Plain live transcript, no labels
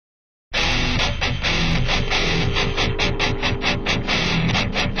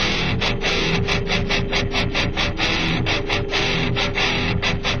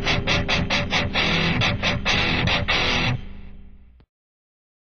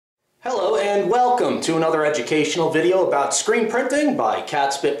and welcome to another educational video about screen printing by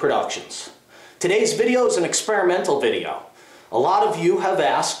Catspit Productions. Today's video is an experimental video. A lot of you have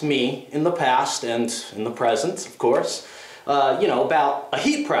asked me in the past and in the present, of course, about a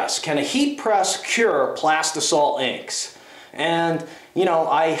heat press. Can a heat press cure Plastisol inks? And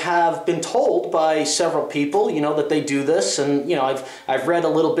I have been told by several people, that they do this, and I've read a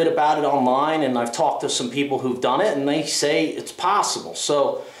little bit about it online, and I've talked to some people who've done it, and they say it's possible.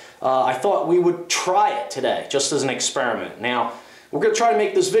 So I thought we would try it today, just as an experiment. Now, we're going to try to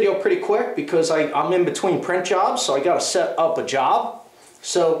make this video pretty quick because I'm in between print jobs, so I got to set up a job.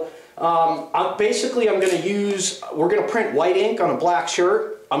 So we're going to print white ink on a black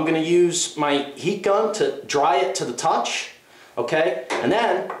shirt. I'm going to use my heat gun to dry it to the touch. Okay, and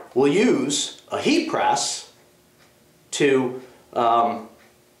then we'll use a heat press to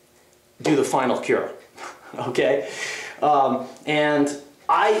do the final cure. Okay, and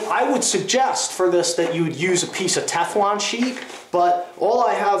I would suggest for this that you would use a piece of Teflon sheet, but all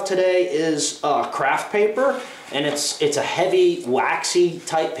I have today is craft paper, and it's a heavy, waxy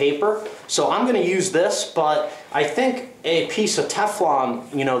type paper. So I'm going to use this, but I think a piece of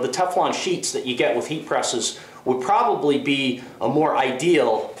Teflon, the Teflon sheets that you get with heat presses, would probably be a more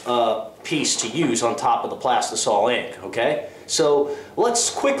ideal piece to use on top of the Plastisol ink, okay? So let's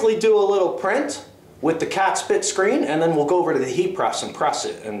quickly do a little print with the Catspit screen, and then we'll go over to the heat press and press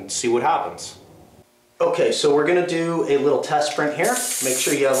it and see what happens. Okay, so we're gonna do a little test print here. Make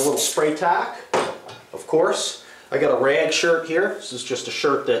sure you have a little spray tack, of course. I got a rag shirt here. This is just a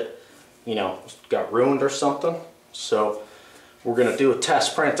shirt that, got ruined or something. So we're going to do a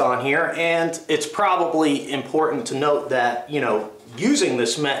test print on here, and it's probably important to note that, using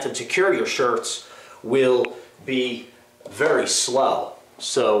this method to cure your shirts will be very slow.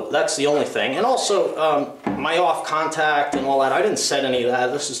 So that's the only thing. And also, my off contact and all that, I didn't set any of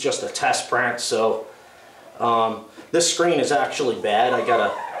that. This is just a test print, so this screen is actually bad. I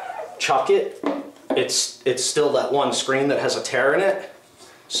gotta chuck it. It's still that one screen that has a tear in it.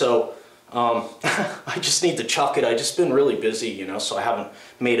 So I just need to chuck it. I've just been really busy, so I haven't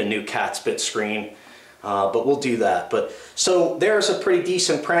made a new Catspit screen, but we'll do that. So there's a pretty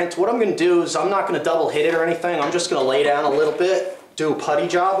decent print. What I'm going to do is I'm not going to double hit it or anything. I'm just going to lay down a little bit, do a putty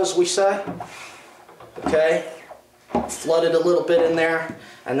job, as we say. Okay, flood it a little bit in there,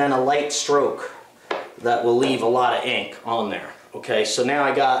 and then a light stroke that will leave a lot of ink on there. Okay, so now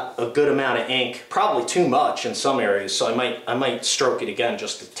I got a good amount of ink, probably too much in some areas, so I might stroke it again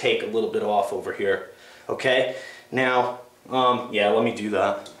just to take a little bit off over here. Okay, now, yeah, let me do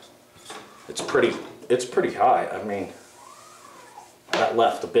that. It's pretty high. I mean, that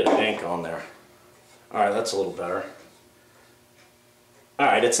left a bit of ink on there. All right, that's a little better. All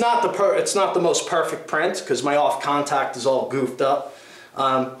right, it's not the most perfect print because my off contact is all goofed up,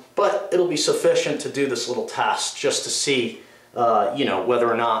 but it'll be sufficient to do this little test just to see whether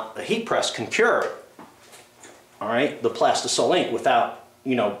or not a heat press can cure, all right, the Plastisol ink without,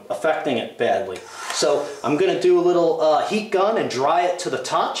 affecting it badly. So I'm going to do a little heat gun and dry it to the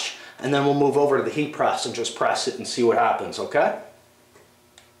touch, and then we'll move over to the heat press and just press it and see what happens, okay?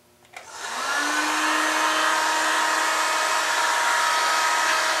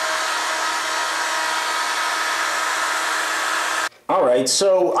 Alright,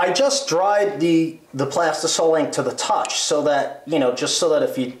 so I just dried the Plastisol ink to the touch so that, just so that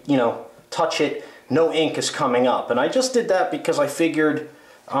if you, touch it, no ink is coming up. And I just did that because I figured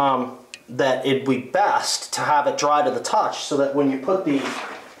that it'd be best to have it dry to the touch so that when you put the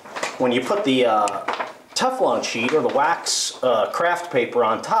Teflon sheet or the wax craft paper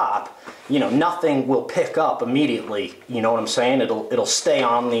on top, nothing will pick up immediately. You know what I'm saying? It'll stay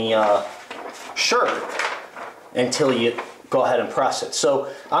on the shirt until you go ahead and press it. So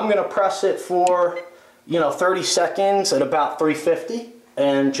I'm going to press it for 30 seconds at about 350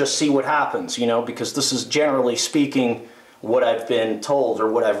 and just see what happens, because this is generally speaking what I've been told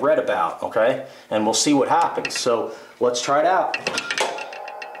or what I've read about, okay? And we'll see what happens. So let's try it out.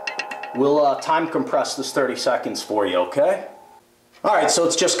 We'll time compress this 30 seconds for you, okay? Alright, so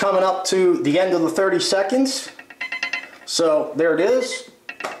it's just coming up to the end of the 30 seconds. So there it is.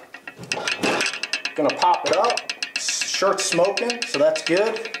 Gonna pop it up. Shirt's smoking, so that's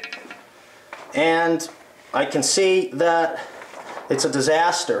good. And I can see that it's a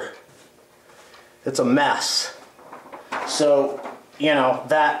disaster. It's a mess. So,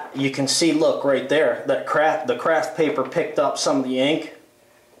 that you can see, look right there, that the craft paper picked up some of the ink.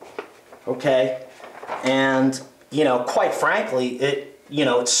 Okay, and quite frankly, it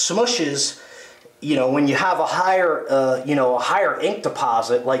smushes. When you have a higher ink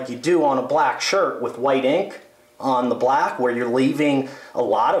deposit like you do on a black shirt with white ink on the black, where you're leaving a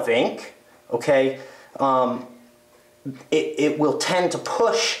lot of ink, okay, it will tend to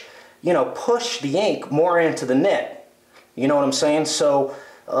push, push the ink more into the nit. You know what I'm saying? So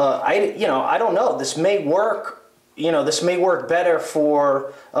I don't know. This may work. This may work better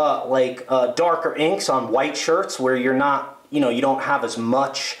for darker inks on white shirts where you're not, you don't have as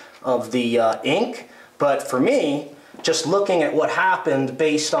much of the ink. But for me, just looking at what happened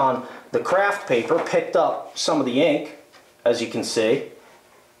based on the craft paper, picked up some of the ink, as you can see.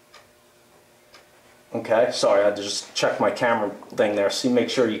 Okay, sorry, I had to just check my camera thing there, make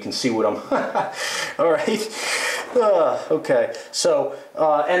sure you can see what I'm... All right. Okay, so,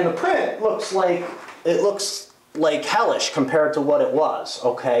 and the print looks like hellish compared to what it was,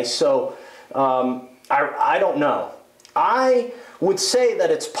 okay? So, I don't know. I would say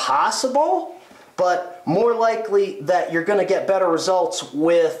that it's possible, but more likely that you're going to get better results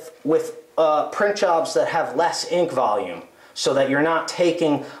with print jobs that have less ink volume, so that you're not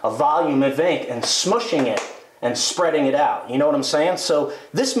taking a volume of ink and smushing it and spreading it out. You know what I'm saying? So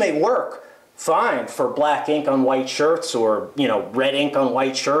this may work fine for black ink on white shirts, or red ink on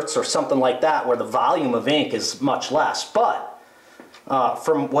white shirts, or something like that, where the volume of ink is much less. But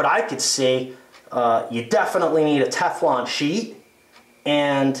from what I could see, you definitely need a Teflon sheet,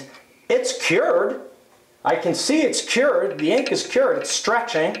 and it's cured. I can see it's cured. The ink is cured. It's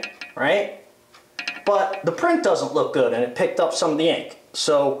stretching, right? But the print doesn't look good, and it picked up some of the ink.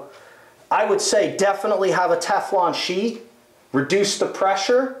 So I would say definitely have a Teflon sheet, reduce the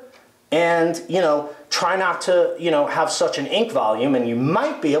pressure, and try not to have such an ink volume, and you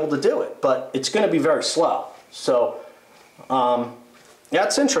might be able to do it, but it's going to be very slow. So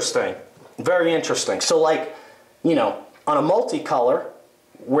that's interesting, very interesting. So like on a multicolor,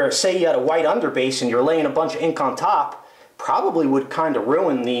 where say you had a white underbase and you're laying a bunch of ink on top, probably would kind of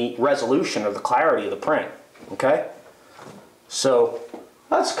ruin the resolution or the clarity of the print. Okay, so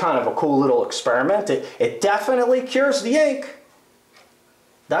that's kind of a cool little experiment. It definitely cures the ink.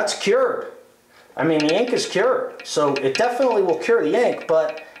 That's cured. I mean, the ink is cured, so it definitely will cure the ink,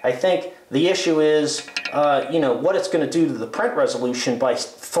 but I think the issue is what it's going to do to the print resolution by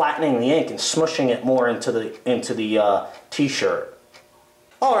flattening the ink and smushing it more into the t-shirt.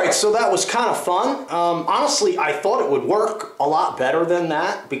 Alright, so that was kind of fun. Honestly, I thought it would work a lot better than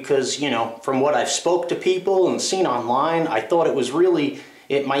that because, from what I've spoke to people and seen online, I thought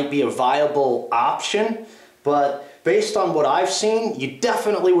it might be a viable option. But based on what I've seen, you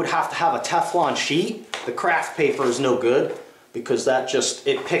definitely would have to have a Teflon sheet. The craft paper is no good because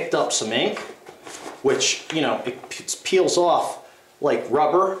it picked up some ink, which, it peels off like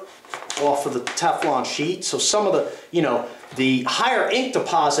rubber off of the Teflon sheet. So some of the higher ink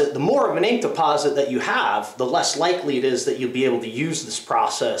deposit, the more of an ink deposit that you have, the less likely it is that you'll be able to use this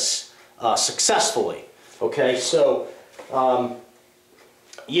process successfully. Okay, so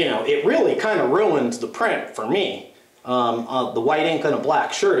it really kind of ruined the print for me. The white ink on a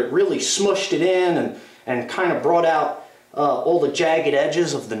black shirt, it really smushed it in and kind of brought out all the jagged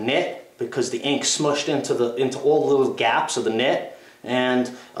edges of the knit because the ink smushed into all the little gaps of the knit,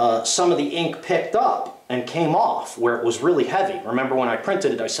 and some of the ink picked up and came off where it was really heavy. Remember when I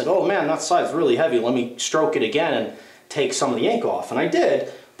printed it, I said, oh man, that side's really heavy, let me stroke it again and take some of the ink off. And I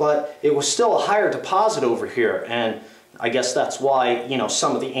did, but it was still a higher deposit over here, and I guess that's why,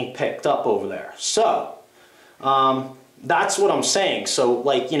 some of the ink picked up over there. So, that's what I'm saying. So,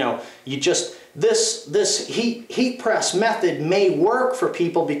 like, this heat press method may work for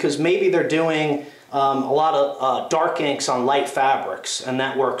people because maybe they're doing a lot of dark inks on light fabrics, and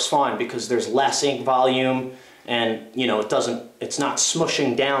that works fine because there's less ink volume, and it's not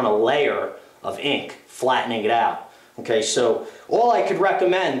smushing down a layer of ink, flattening it out. Okay, so all I could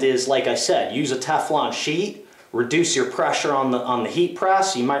recommend is, like I said, use a Teflon sheet, reduce your pressure on the heat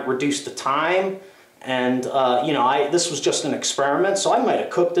press. You might reduce the time, and this was just an experiment, so I might have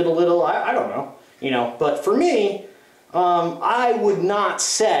cooked it a little. I don't know, but for me, I would not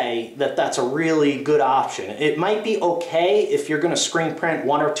say that that's a really good option. It might be okay if you're going to screen print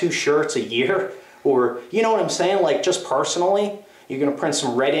 1 or 2 shirts a year, or you know what I'm saying, like just personally, you're going to print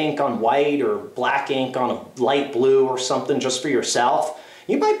some red ink on white or black ink on a light blue or something just for yourself.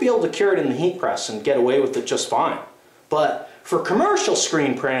 You might be able to cure it in the heat press and get away with it just fine. But for commercial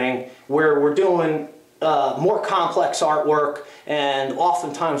screen printing, where we're doing more complex artwork, and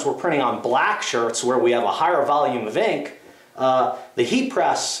oftentimes we're printing on black shirts where we have a higher volume of ink, the heat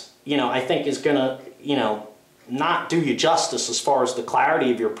press, I think is going to, not do you justice as far as the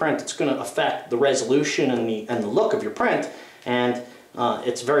clarity of your print. It's going to affect the resolution and the look of your print, and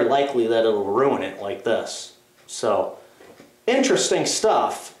it's very likely that it'll ruin it like this. So, interesting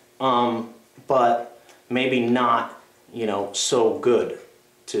stuff, but maybe not, so good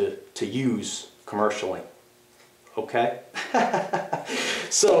to use commercially. Okay?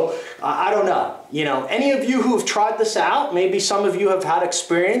 So, I don't know. You know, any of you who have tried this out, maybe some of you have had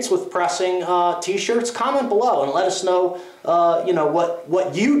experience with pressing t-shirts, comment below and let us know, you know,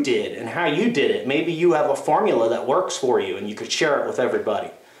 what you did and how you did it. Maybe you have a formula that works for you and you could share it with everybody.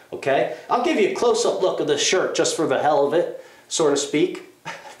 Okay? I'll give you a close-up look of this shirt just for the hell of it, so to speak.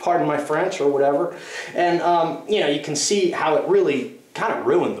 Pardon my French or whatever. And, you know, you can see how it really kind of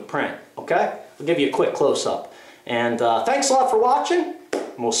ruined the print. Okay? I'll give you a quick close-up. And thanks a lot for watching,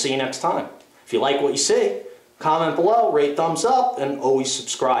 and we'll see you next time. If you like what you see, comment below, rate, thumbs up, and always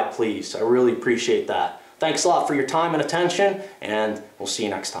subscribe, please. I really appreciate that. Thanks a lot for your time and attention, and we'll see you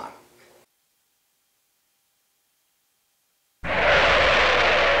next time.